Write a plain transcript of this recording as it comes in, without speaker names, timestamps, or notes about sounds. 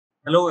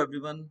Hello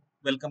everyone,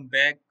 welcome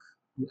back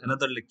to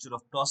another lecture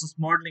of process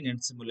modeling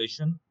and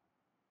simulation.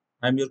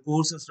 I'm your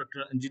course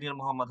instructor Engineer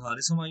Muhammad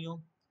Haris Humayun,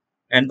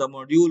 and the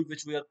module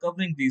which we are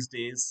covering these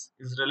days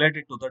is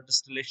related to the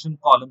distillation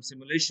column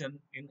simulation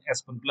in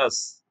Aspen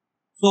Plus.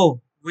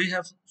 So we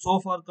have so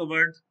far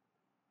covered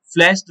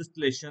flash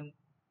distillation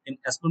in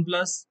Aspen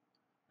Plus,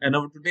 and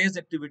our today's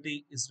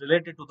activity is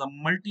related to the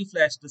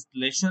multi-flash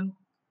distillation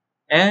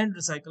and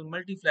recycle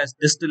multi-flash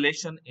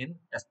distillation in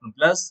Aspen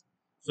Plus.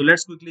 So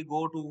let's quickly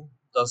go to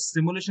the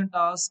simulation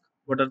task.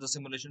 What are the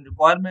simulation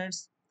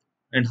requirements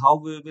and how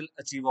we will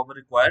achieve our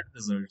required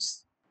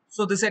results.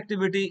 So this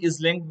activity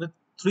is linked with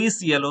three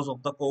CLOs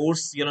of the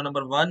course. CLO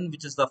number one,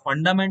 which is the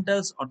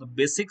fundamentals or the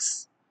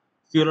basics.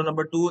 CLO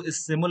number two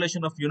is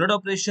simulation of unit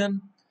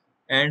operation.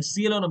 And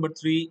CLO number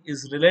three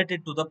is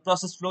related to the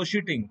process flow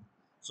sheeting.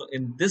 So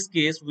in this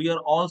case, we are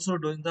also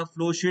doing the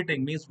flow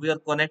sheeting, means we are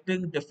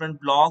connecting different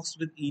blocks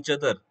with each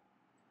other.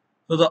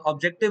 So the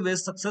objective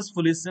is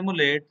successfully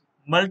simulate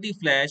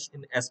multi-flash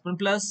in Aspen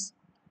Plus,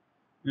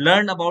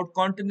 learn about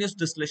continuous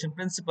distillation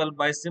principle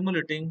by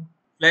simulating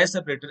flash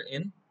separator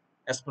in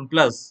Aspen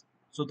Plus.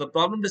 So the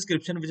problem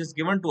description which is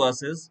given to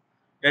us is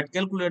that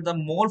calculate the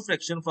mole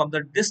fraction from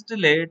the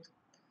distillate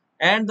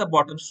and the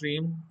bottom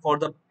stream for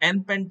the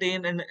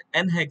n-pentane and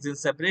n-hexane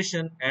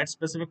separation at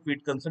specific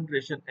feed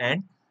concentration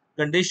and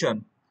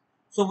condition.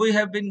 So we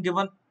have been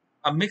given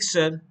a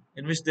mixture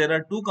in which there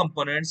are two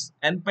components,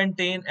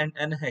 n-pentane and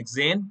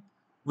n-hexane.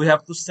 We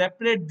have to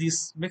separate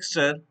this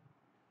mixture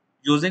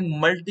using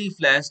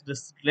multi-flash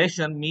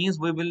distillation, means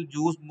we will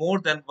use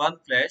more than one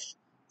flash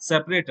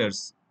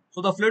separators.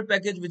 So the fluid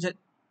package which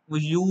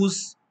we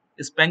use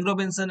is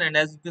Peng-Robinson, and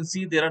as you can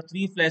see there are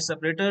three flash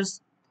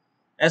separators.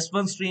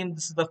 S1 stream,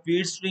 this is the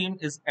feed stream,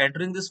 is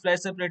entering this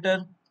flash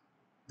separator.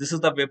 This is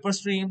the vapor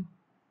stream.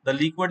 The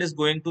liquid is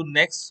going to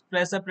next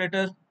flash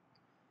separator.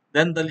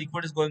 Then the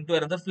liquid is going to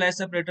another flash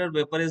separator.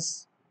 Vapor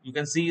is, you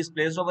can see, is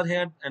placed over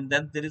here, and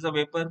then there is a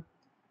vapor,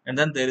 and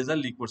then there is a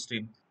liquid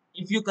stream.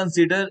 If you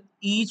consider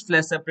each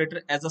flash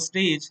separator as a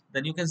stage,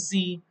 then you can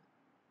see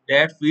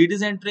that feed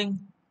is entering,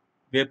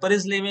 vapor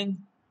is leaving,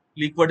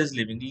 liquid is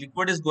leaving.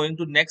 Liquid is going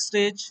to next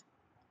stage.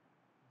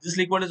 This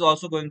liquid is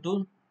also going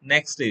to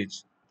next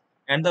stage,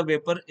 and the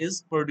vapor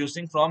is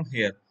producing from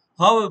here.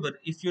 However,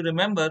 if you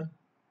remember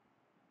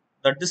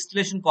the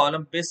distillation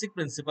column basic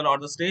principle or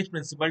the stage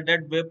principle,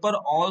 that vapor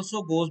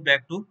also goes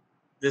back to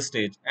this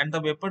stage and the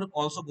vapor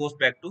also goes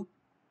back to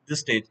this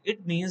stage.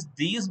 It means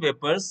these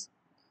vapors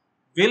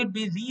will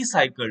be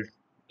recycled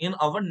in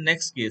our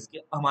next case.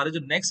 कि हमारे जो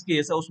next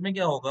case है उसमें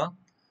क्या होगा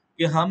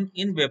कि हम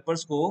इन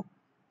vapours को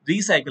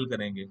रिसाइकल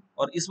करेंगे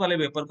और इस वाले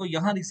वेपर को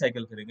यहाँ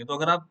रिसाइकल करेंगे. तो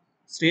अगर आप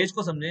स्टेज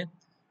को समझें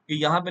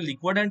कि यहाँ पे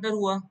लिक्विड एंटर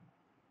हुआ,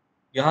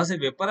 यहाँ से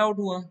वेपर आउट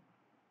हुआ,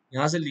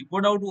 यहाँ से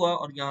लिक्विड आउट हुआ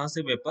और यहाँ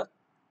से वेपर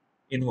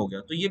इन हो गया.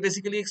 तो ये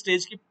बेसिकली एक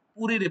स्टेज की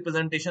पूरी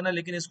रिप्रेजेंटेशन है,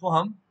 लेकिन इसको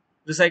हम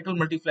रिसाइकल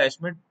मल्टीफ्लैश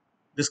में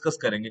डिस्कस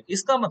करेंगे.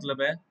 इसका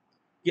मतलब है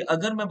कि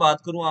अगर मैं बात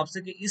करूं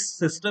आपसे कि इस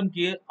सिस्टम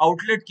के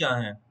आउटलेट क्या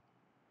है,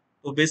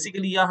 तो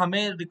बेसिकली या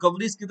हमें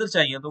रिकवरीज किधर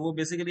चाहिए, तो वो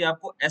बेसिकली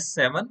आपको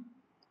S7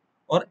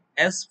 और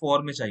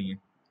S4 में चाहिए,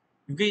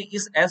 क्योंकि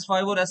इस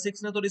S5 और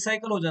S6 ने तो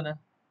रिसाइकल हो जाना है.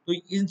 तो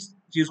इन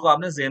चीज को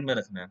आपने ज़हन में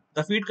रखना है.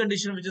 The feed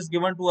condition which is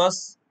given to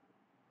us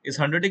is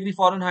 100 degree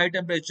Fahrenheit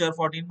temperature,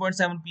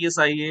 14.7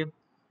 psia,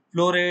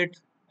 flow rate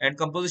and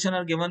composition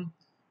are given.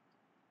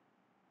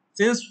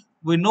 Since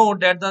we know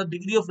that the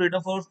degree of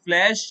freedom for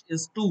flash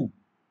is 2,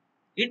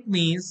 it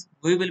means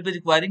we will be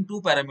requiring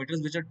two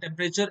parameters which are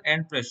temperature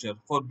and pressure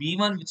for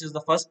B1, which is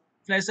the first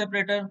flash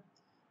separator,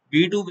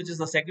 B2 which is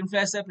the second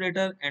flash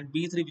separator, and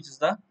B3 which is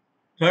the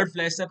third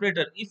flash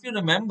separator. If you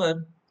remember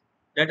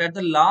that at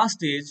the last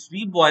stage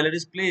reboiler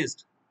is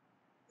placed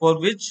for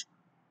which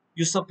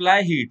you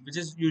supply heat, which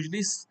is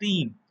usually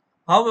steam.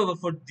 However,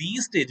 for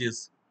these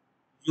stages,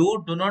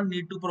 you do not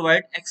need to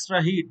provide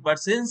extra heat. But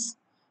since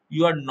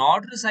you are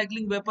not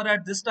recycling vapor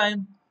at this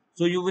time,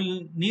 so you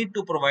will need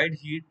to provide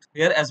heat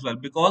here as well,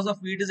 because the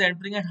feed is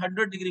entering at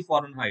 100 degree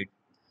Fahrenheit.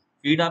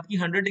 Feed आपकी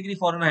 100 degree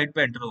Fahrenheit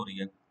पे enter हो रही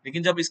है,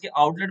 लेकिन जब इसके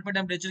outlet पे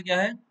temperature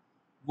क्या है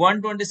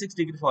 126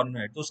 डिग्री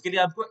फ़ारेनहाइट, तो उसके लिए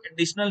आपको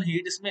एडिशनल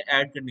हीट इसमें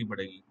ऐड करनी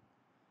पड़ेगी.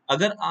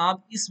 अगर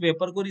आप इस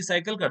वेपर को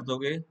रिसाइकल कर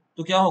दोगे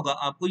तो क्या होगा,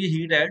 आपको ये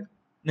हीट ऐड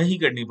नहीं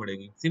करनी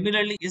पड़ेगी.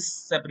 सिमिलरली इस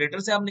सेपरेटर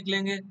से आप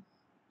निकलेंगे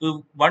तो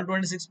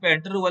 126 पे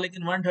एंटर हुआ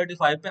लेकिन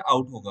 135 पे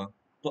आउट होगा,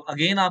 तो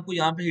अगेन आपको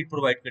यहाँ पे हीट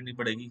प्रोवाइड करनी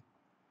पड़ेगी.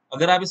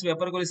 अगर आप इस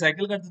वेपर को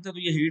रिसाइकल कर देते तो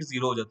ये हीट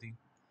जीरो हो जाती.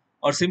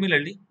 और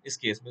सिमिलरली इस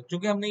केस में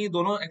क्योंकि हमने ये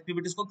दोनों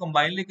एक्टिविटीज को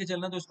कंबाइन लेके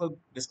चलना है तो इसको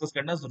डिस्कस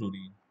करना जरूरी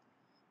है.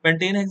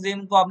 पेंटेन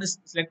हेक्सेन को आपने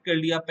सिलेक्ट कर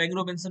लिया, पेंग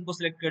रोबिन्सन को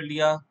सिलेक्ट कर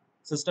लिया,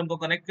 सिस्टम को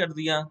कनेक्ट कर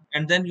दिया,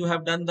 and then you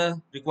have done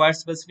the required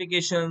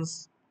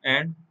specifications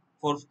and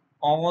for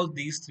all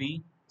these three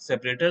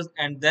separators,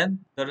 and then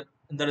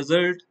in the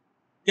result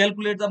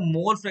calculate the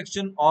mole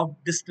fraction of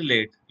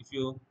distillate. If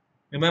you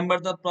remember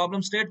the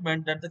problem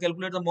statement, that the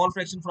calculate the mole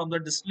fraction from the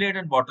distillate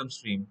and bottom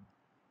stream.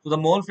 So the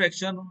mole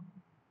fraction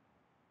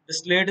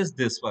distillate is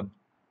this one.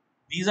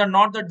 These are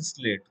not the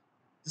distillate.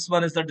 This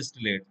one is the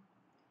distillate,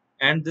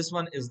 and this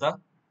one is the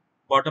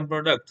bottom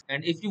product.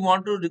 And if you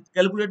want to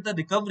calculate the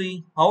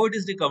recovery, how it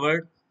is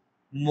recovered,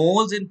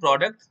 moles in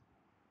product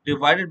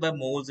divided by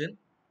moles in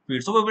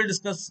feed. So we will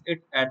discuss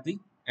it at the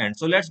end.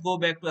 So let's go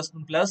back to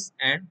Aspen Plus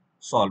and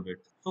solve it.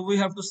 So we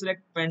have to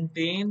select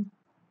pentane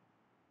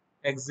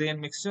hexane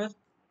mixture,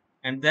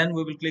 and then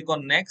we will click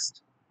on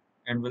next,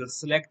 and we'll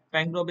select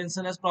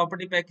Peng-Robinson as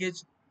property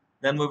package.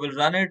 Then we will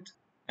run it,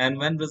 and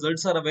when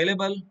results are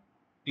available,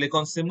 click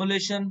on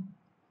simulation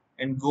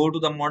and go to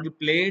the model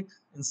plate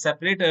in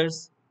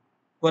separators.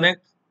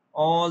 Connect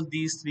all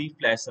these three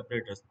flash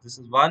separators. This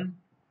is one,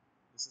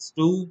 this is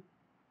two,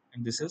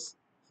 and this is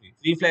three.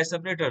 Three flash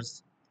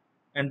separators,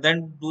 and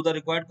then do the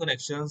required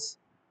connections.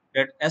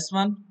 That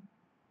S1,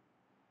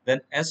 then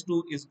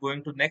S2 is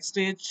going to next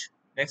stage,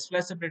 next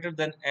flash separator,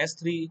 then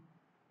S3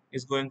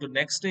 is going to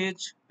next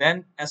stage,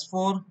 then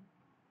S4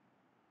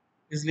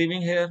 is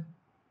leaving here,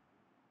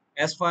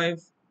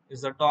 S5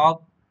 is the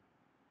top,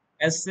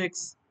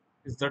 S6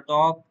 is the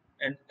top,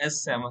 and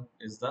S7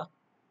 is the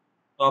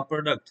top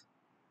product.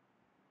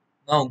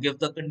 Now give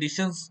the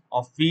conditions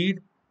of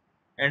feed,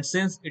 and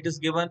since it is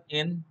given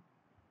in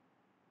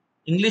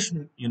English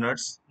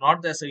units,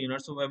 not the SI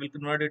units, so I will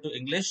convert it to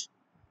English.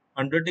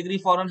 100 degree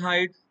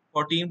Fahrenheit,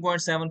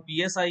 14.7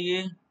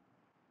 psia,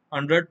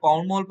 100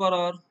 pound mole per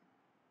hour,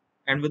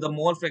 and with a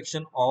mole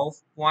fraction of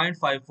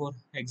 0.54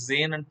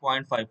 hexane and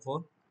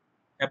 0.54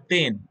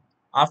 heptane.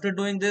 After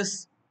doing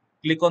this,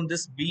 click on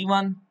this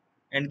B1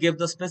 and give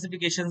the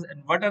specifications.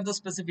 And what are the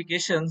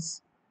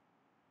specifications?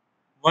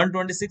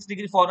 126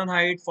 degree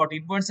Fahrenheit,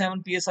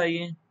 14.7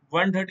 psia,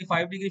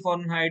 135 degree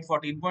Fahrenheit,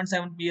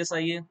 14.7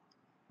 psia,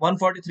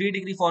 143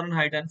 degree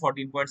Fahrenheit, and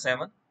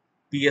 14.7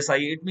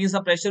 psia. It means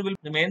the pressure will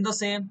remain the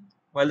same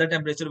while the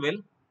temperature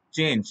will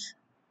change.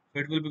 So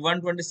it will be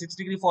 126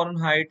 degree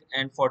Fahrenheit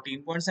and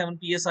 14.7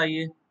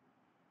 psia.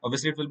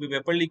 Obviously, it will be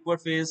vapor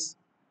liquid phase.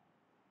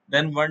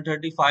 Then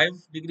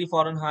 135 degree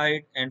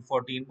Fahrenheit and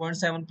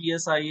 14.7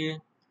 psia,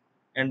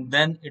 and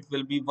then it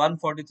will be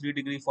 143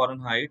 degree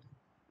Fahrenheit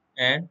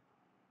and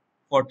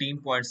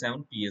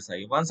 14.7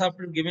 psi. Once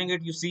after giving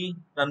it, you see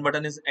run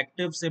button is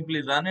active.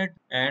 Simply run it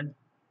and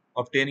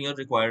obtain your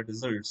required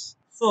results.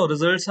 So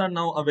results are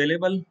now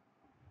available.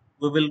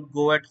 We will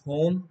go at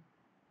home,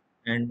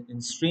 and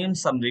in stream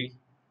summary,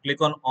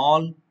 click on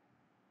all,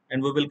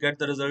 and we will get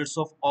the results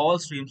of all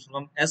streams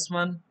from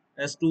S1,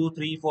 S2,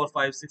 3, 4,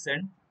 5, 6,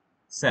 and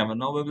 7.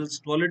 Now we will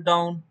scroll it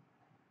down,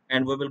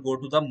 and we will go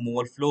to the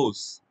mole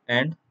flows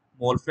and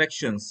mole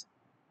fractions.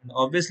 And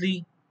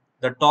obviously,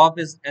 the top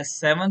is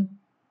S7.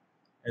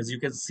 As you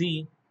can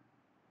see,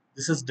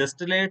 this is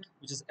distillate,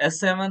 which is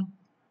S7,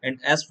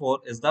 and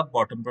S4 is the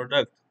bottom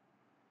product.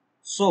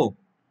 So,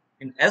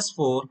 in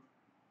S4,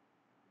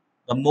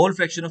 the mole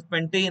fraction of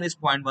pentane is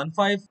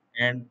 0.15,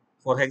 and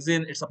for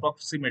hexane, it's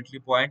approximately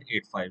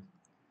 0.85.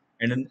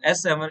 And in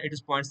S7, it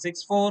is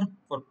 0.64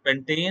 for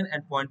pentane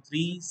and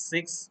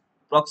 0.36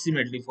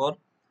 approximately for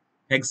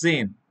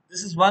hexane.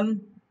 This is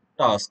one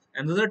task.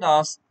 Another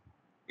task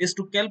is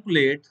to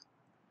calculate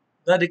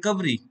the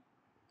recovery.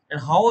 And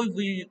how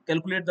we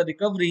calculate the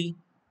recovery?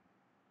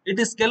 It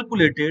is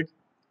calculated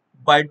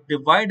by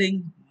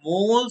dividing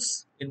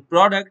moles in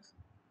product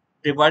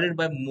divided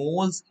by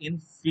moles in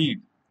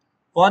feed.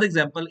 For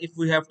example, if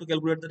we have to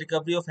calculate the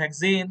recovery of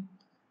hexane,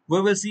 we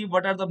will see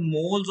what are the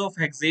moles of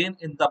hexane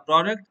in the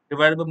product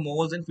divided by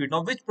moles in feed.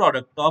 Now, which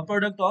product? Top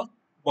product or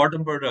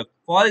bottom product?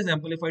 For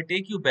example, if I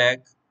take you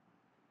back,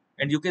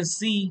 and you can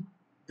see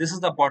this is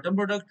the bottom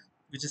product,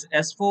 which is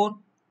S4,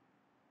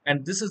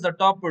 and this is the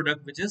top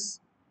product, which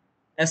is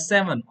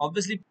S7.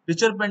 Obviously,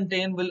 richer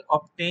pentane will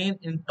obtain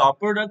in top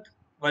product,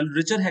 while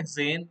richer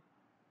hexane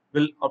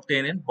will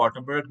obtain in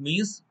bottom product.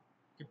 Means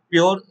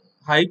pure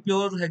high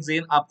pure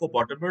hexane आपको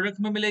bottom product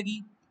में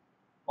मिलेगी,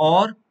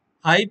 और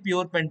high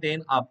pure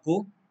pentane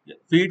आपको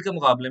feed के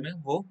मुकाबले में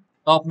वो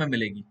top में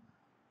मिलेगी.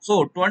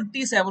 So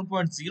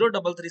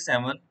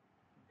 27.0337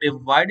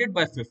 divided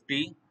by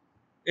 50,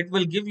 it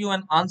will give you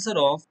an answer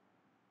of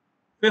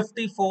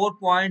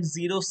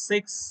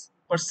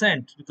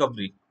 54.06%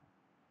 recovery.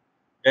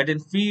 That in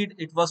feed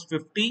it was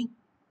 50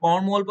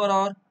 pound mole per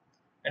hour,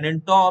 and in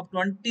top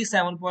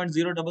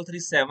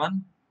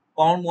 27.0337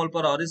 pound mole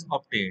per hour is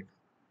obtained.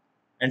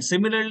 And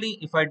similarly,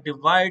 if I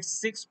divide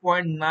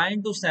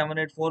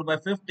 6.92784 by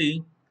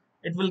 50,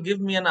 it will give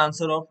me an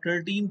answer of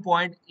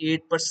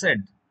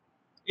 13.8%.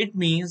 It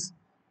means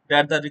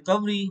that the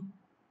recovery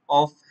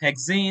of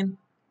hexane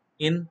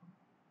in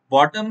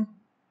bottom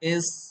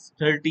is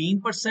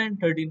 13%,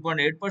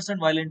 13.8%,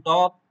 while in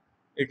top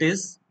it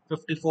is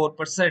 54.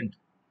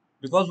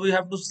 Because we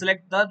have to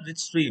select the rich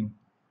stream.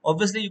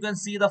 Obviously, you can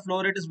see the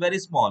flow rate is very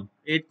small,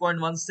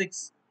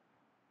 8.16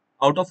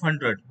 out of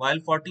 100, while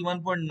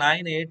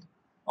 41.98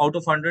 out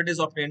of 100 is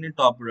obtained in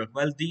top product.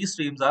 While these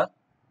streams are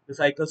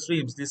recycled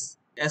streams. This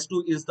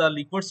S2 is the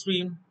liquid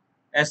stream,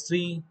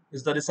 S3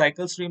 is the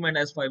recycled stream, and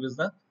S5 is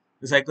the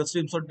recycled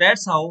stream. So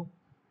that's how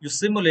you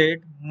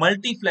simulate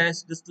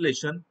multi-flash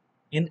distillation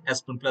in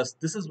Aspen Plus.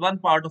 This is one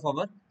part of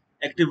our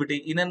activity.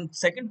 In a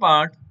second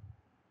part,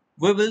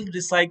 we will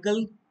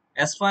recycle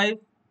S5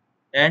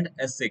 and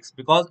S6,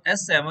 because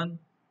S7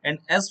 and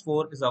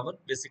S4 is our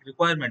basic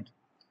requirement.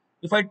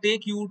 If I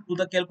take you to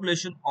the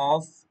calculation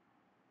of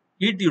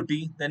heat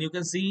duty, then you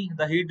can see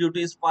the heat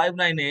duty is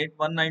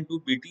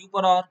 598,192 BTU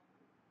per hour.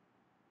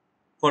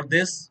 For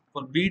this,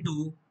 for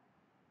B2,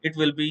 it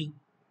will be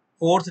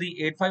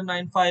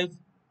 438595,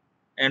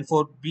 and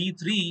for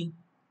B3,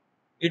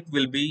 it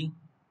will be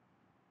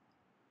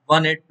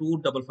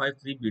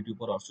 182,553 BTU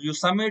per hour. So you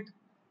sum it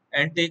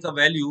and take a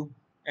value.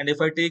 And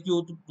if I take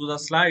you to the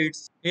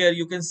slides, here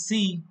you can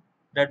see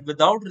that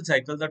without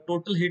recycle, the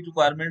total heat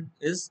requirement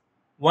is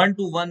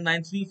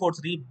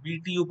 1219343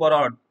 BTU per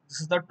hour.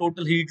 This is the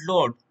total heat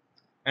load.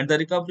 And the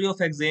recovery of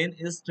hexane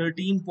is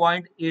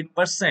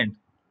 13.8%,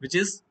 which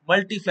is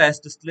multi-flash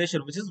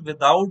distillation, which is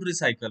without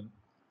recycle.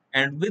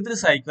 And with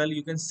recycle,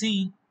 you can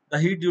see the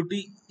heat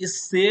duty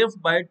is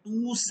saved by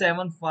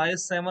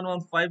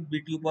 275,715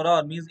 BTU per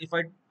hour. Means if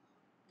I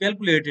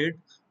calculated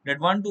that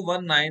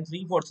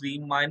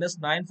 1219343 minus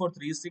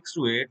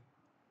 943,628,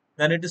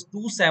 then it is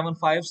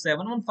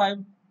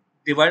 275,715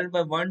 divided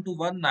by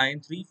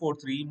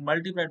 1219343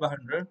 multiplied by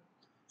 100.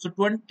 So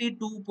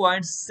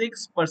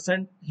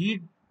 22.6%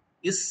 heat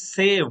is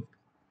saved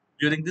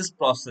during this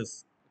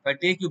process. If I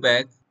take you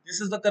back,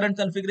 this is the current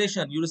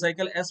configuration. You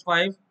recycle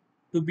S5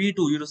 to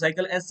B2, you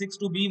recycle S6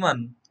 to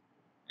B1,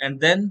 and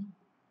then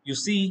you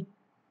see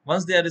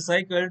once they are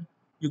recycled,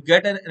 you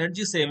get an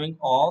energy saving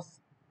of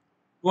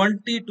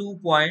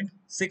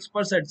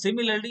 22.6%.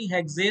 Similarly,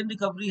 hexane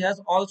recovery has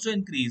also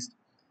increased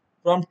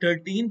from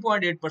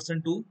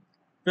 13.8% to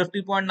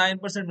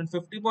 50.9%. When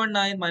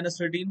 50.9 minus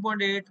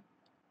 13.8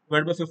 divided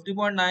by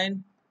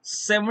 50.9,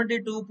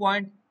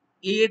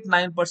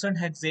 72.89%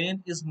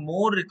 hexane is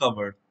more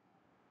recovered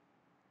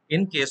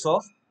in case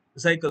of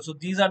recycle. So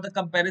these are the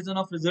comparison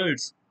of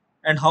results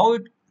and how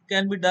it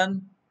can be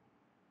done.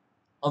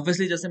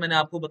 Obviously, जैसे मैंने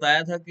आपको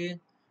बताया था कि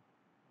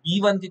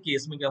B1 के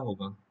case में क्या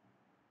होगा,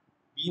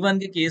 B1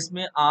 के केस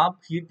में आप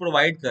हीट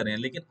प्रोवाइड कर रहे हैं,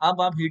 लेकिन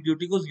अब आप हीट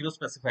ड्यूटी को जीरो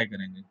स्पेसिफाई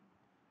करेंगे,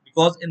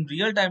 because in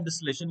real time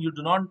distillation you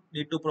do not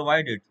need to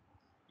provide it.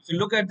 If you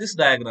look at this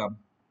diagram,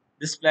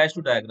 this flash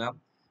to diagram,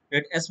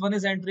 that S1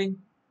 is entering,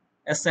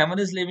 S7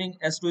 is leaving,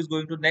 S2 is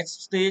going to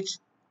next stage,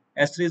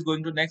 S3 is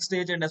going to next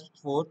stage, and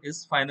S4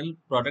 is final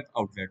product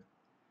outlet.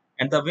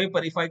 And the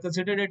vapor, if I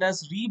consider it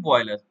as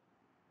reboiler,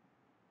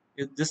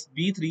 is this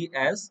B3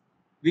 as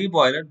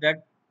reboiler,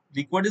 that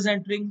liquid is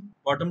entering,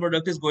 bottom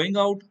product is going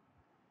out,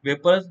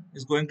 vapor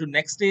is going to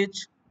next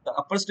stage, the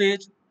upper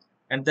stage,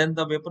 and then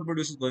the vapor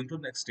produce is going to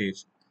next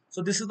stage.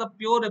 So this is the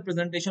pure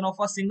representation of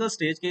a single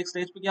stage. कि एक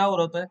stage पे क्या हो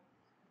रहा होता है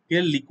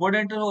कि liquid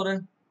enter हो रहा है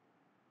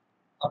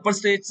upper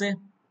stage से.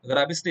 अगर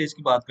आप इस stage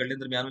की बात कर लें,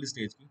 दरमियान वाली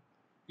stage की,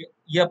 कि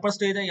ये upper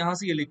stage है, यहाँ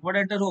से ये liquid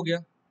enter हो गया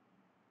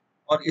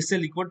और इससे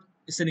liquid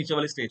इससे नीचे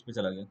वाली stage पे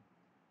चला गया,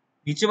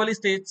 नीचे वाली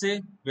stage से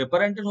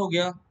vapor enter हो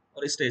गया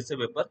और इस stage से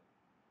vapor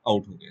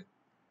out हो गया.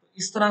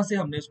 इस तरह से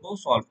हमने इसको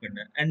सॉल्व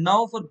करना है. And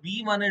now for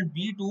B1 and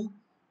B2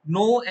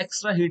 no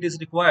extra heat is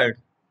required.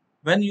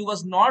 When you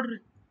was not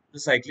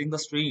recycling the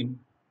stream,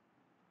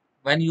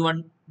 when you are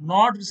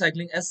not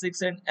recycling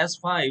S6 and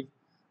S5,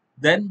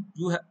 then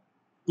you have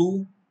to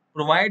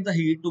provide the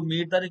heat to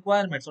meet the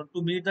requirements or to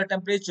meet the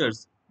temperatures.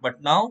 But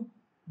now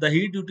the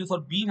heat duty for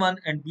B1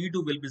 and B2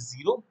 will be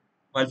zero,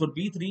 while for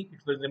B3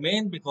 it will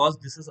remain, because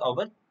this is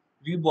our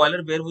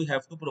reboiler where we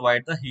have to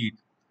provide the heat,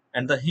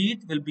 and the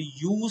heat will be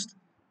used.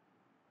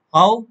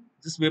 How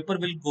this vapor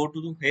will go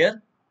to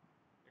here,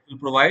 it will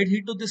provide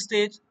heat to this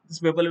stage, this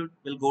vapor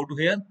will go to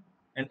here,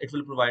 and it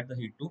will provide the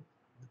heat to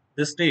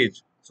this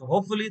stage. So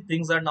hopefully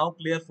things are now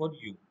clear for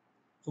you.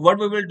 So what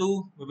we will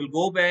do, we will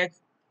go back.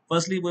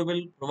 Firstly, we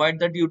will provide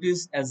the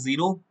duties as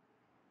 0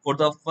 for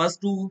the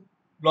first two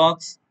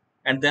blocks,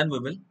 and then we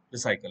will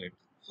recycle it.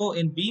 So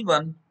in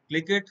B1,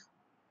 click it,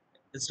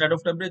 instead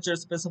of temperature,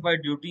 specify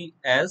duty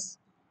as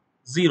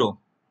 0.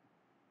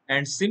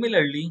 And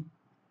similarly,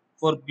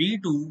 for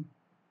B2,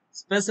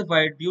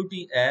 specify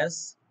duty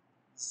as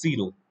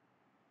 0.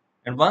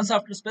 And once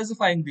after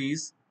specifying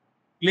these,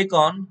 click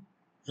on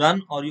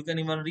run, or you can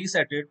even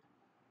reset it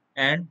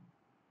and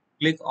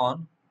click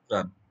on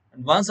run.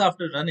 And once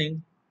after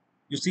running,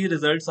 you see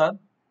results are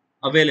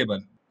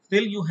available.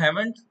 Still you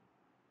haven't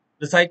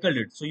recycled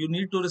it, so you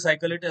need to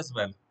recycle it as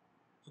well.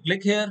 So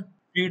click here,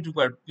 feed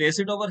required, place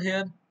it over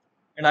here,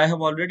 and I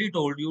have already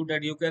told you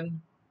that you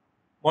can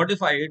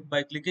modify it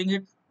by clicking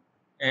it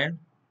and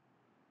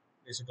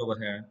place it over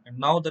here, and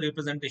now the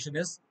representation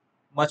is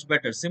much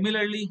better.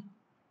 Similarly,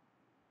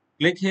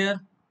 click here,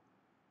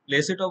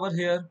 place it over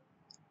here,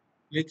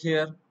 click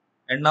here,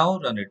 and now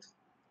run it.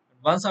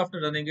 And once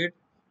after running it,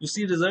 you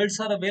see results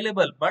are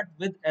available but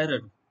with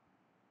error.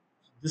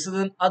 This is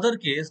another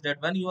case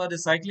that when you are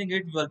recycling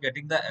it, you are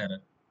getting the error.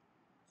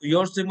 So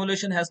your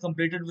simulation has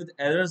completed with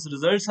errors.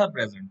 Results are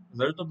present.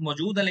 Result तो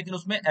मौजूद है लेकिन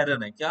उसमें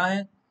error है. क्या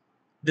है?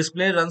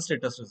 Display run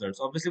status results.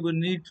 Obviously we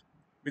need,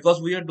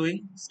 because we are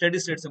doing steady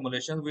state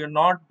simulation, we are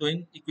not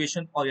doing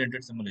equation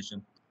oriented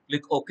simulation.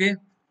 Click OK,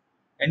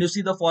 and you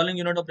see the following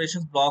unit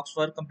operations blocks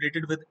were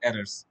completed with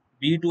errors.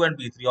 B2 and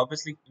B3.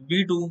 Obviously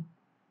B2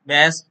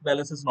 mass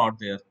balance is not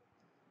there.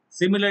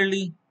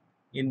 Similarly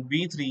in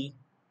B3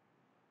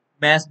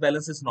 mass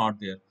balance is not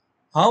there.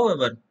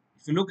 However,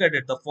 if you look at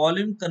it, the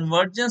following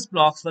convergence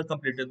blocks were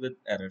completed with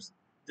errors.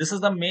 This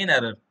is the main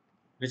error,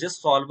 which is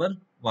solver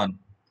 1.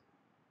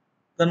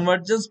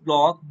 Convergence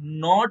block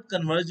not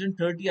converged in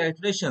 30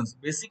 iterations.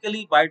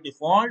 Basically, by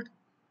default,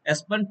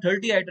 Aspen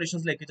 30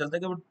 iterations लेके चलता है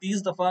कि वो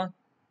 30 दफा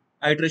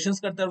iterations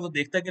करता है और वो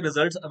देखता है कि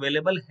results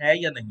available है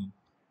या नहीं.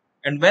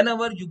 And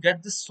whenever you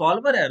get this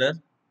solver error,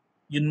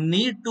 you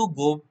need to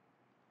go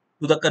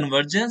to the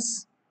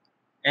convergence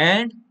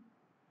and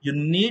you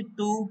need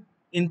to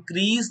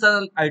increase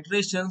the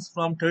iterations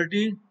from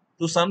 30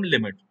 to some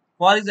limit.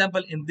 For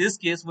example, in this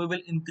case, we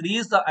will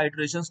increase the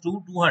iterations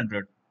to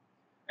 200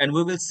 and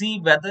we will see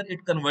whether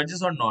it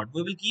converges or not.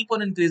 We will keep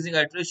on increasing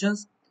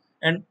iterations,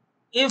 and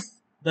if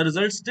the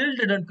result still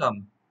didn't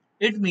come,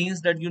 it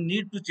means that you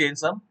need to change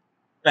some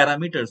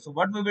parameters. So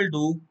what we will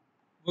do,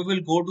 we will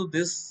go to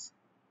this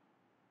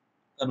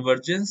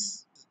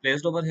convergence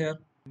placed over here,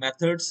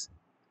 methods.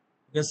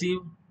 You can see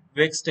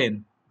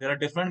Wextain. There are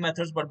different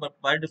methods, but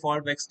by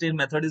default, Wextain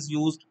method is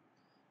used.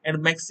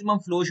 And maximum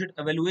flow sheet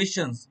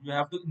evaluations, you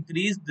have to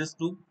increase this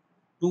to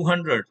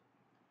 200.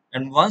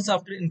 And once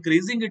after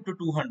increasing it to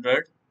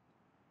 200,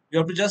 you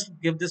have to just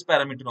give this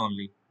parameter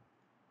only.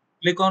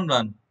 Click on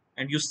run,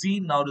 and you see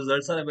now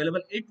results are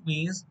available. It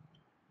means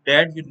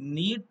that you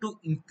need to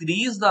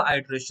increase the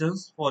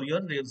iterations for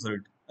your result.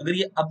 अगर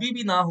ये अभी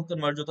भी ना हो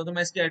converge होता तो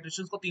मैं इसके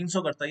iterations को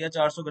 300 करता या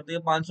 400 करता या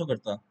 500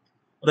 करता,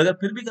 और अगर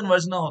फिर भी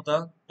कन्वर्ज ना होता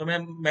तो मैं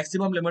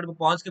मैक्सिमम लिमिट पे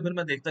पहुंच के फिर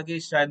मैं देखता कि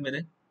शायद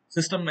मेरे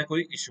सिस्टम में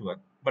कोई इशू है.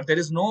 But there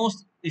is no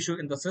issue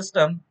in the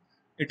system,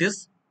 it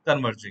is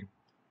converging.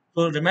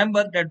 So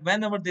remember that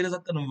whenever there is a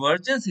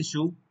convergence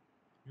issue,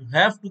 you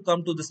have to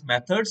come to this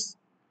methods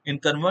in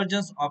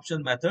convergence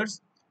option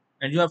methods,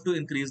 and you have to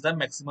increase the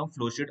maximum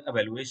flow sheet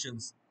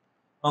evaluations.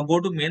 Now go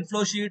to main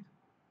flow sheet.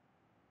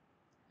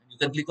 You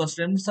can click on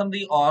stream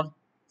summary, or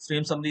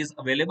stream summary is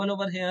available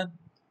over here,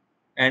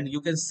 and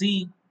you can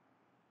see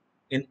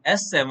in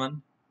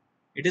S7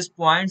 it is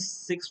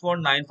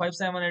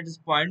 0.64957, it is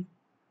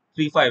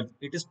 0.35,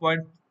 it is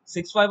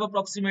 0.65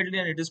 approximately,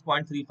 and it is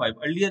 0.35.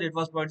 Earlier it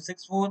was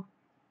 0.64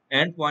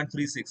 and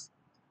 0.36.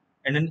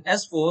 And in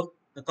S4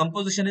 the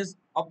composition is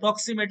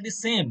approximately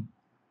same,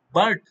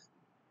 but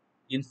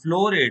in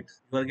flow rate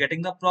you are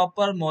getting the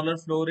proper molar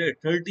flow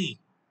rate 30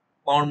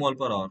 pound mole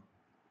per hour.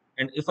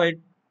 And if I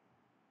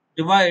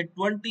divide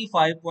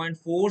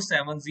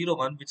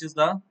 25.4701, which is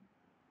the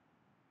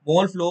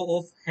mole flow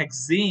of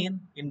hexane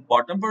in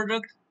bottom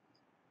product,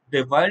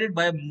 divided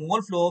by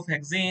mole flow of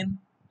hexane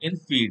in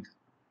feed,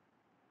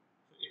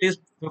 it is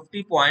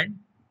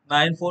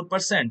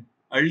 50.94%.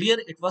 Earlier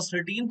it was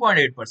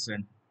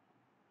 13.8%.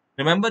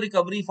 Remember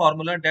recovery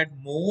formula, that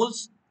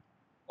moles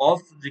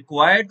of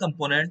required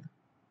component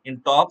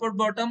in top or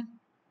bottom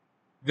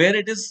where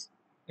it is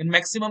in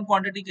maximum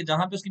quantity, के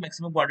जहां पे उसकी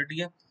maximum quantity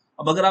है.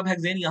 अब अगर आप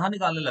hexane यहाँ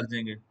निकालने लग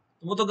जाएंगे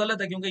तो वो तो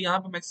गलत है, क्योंकि यहाँ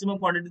पे मैक्सिमम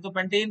क्वांटिटी तो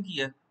पेंटेन की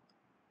है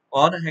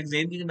और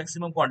हेक्सेन की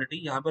मैक्सिमम क्वांटिटी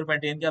यहाँ पर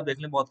पेंटेन की आप देख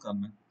लें बहुत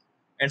कम है.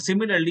 And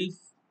similarly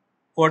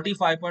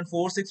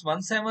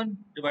 45.4617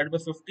 divided by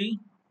 50,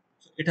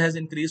 so it has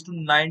increased to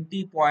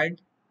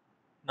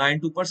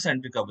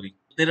 90.92% recovery.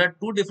 There are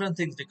two different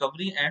things,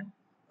 recovery and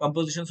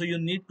composition, so you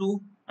need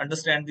to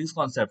understand these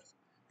concepts.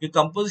 कि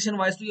composition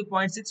wise तो ये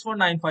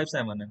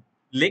 0.64957 है,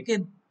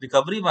 लेकिन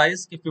रिकवरी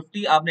वाइज कि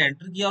 50 आपने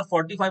एंटर किया और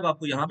 45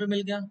 आपको यहाँ पे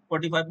मिल गया,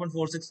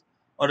 45.46,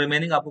 और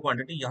रिमेनिंग आपको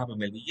क्वांटिटी यहाँ पे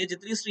मिल गई. ये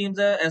जितनी स्ट्रीम्स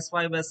है S5,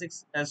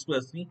 S6, S2,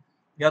 S3,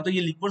 या तो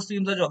ये लिक्विड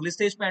स्ट्रीम्स है जो अगली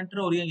स्टेज पे एंटर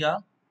हो रही है,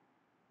 या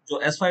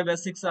जो S5,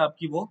 S6 है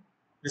आपकी वो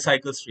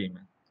रिसाइकल स्ट्रीम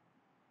है.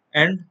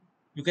 And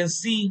you can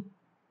see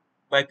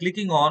by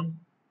clicking on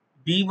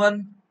B1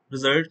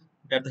 result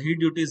that the heat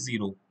duty is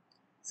 0.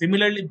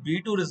 Similarly,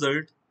 B2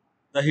 result,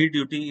 the heat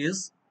duty is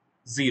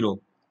 0.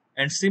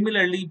 And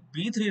similarly,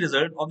 B3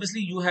 result,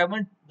 obviously you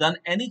haven't done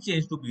any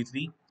change to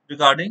B3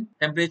 regarding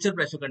temperature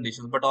pressure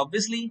conditions, but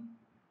obviously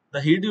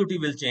the heat duty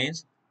will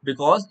change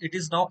because it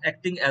is now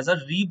acting as a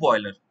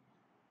reboiler.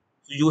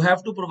 So you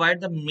have to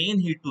provide the main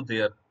heat to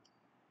there.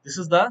 This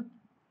is the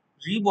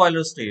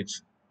reboiler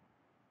stage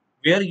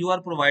where you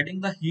are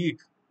providing the heat,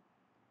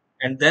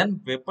 and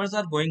then vapors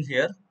are going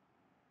here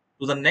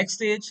to the next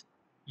stage.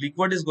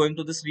 Liquid is going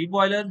to this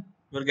reboiler.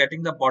 You are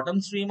getting the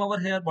bottom stream over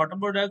here, bottom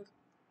product.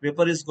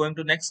 Vapor is going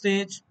to next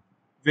stage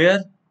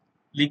where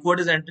liquid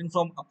is entering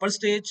from upper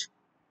stage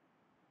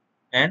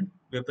and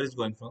vapor is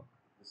going from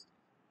this stage.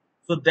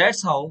 So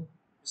that's how to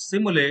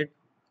simulate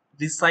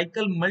the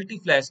cycle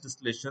multi-flash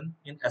distillation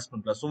in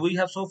Aspen Plus. So we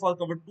have so far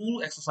covered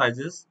two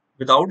exercises,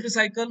 without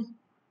recycle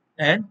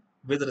and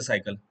with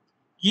recycle.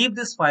 Keep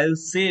this file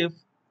safe.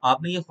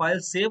 आपने ये file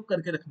save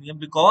करके रखनी है,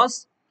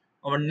 because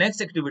our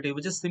next activity,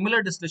 which is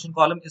similar distillation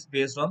column, is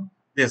based on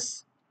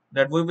this,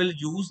 that we will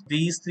use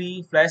these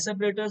three flash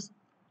separators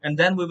and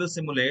then we will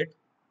simulate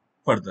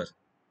further.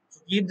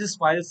 So keep this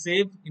file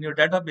safe in your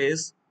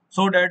database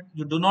so that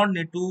you do not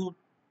need to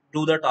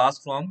do the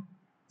task from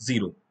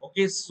zero.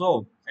 Okay,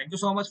 so thank you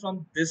so much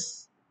from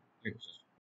this lecture.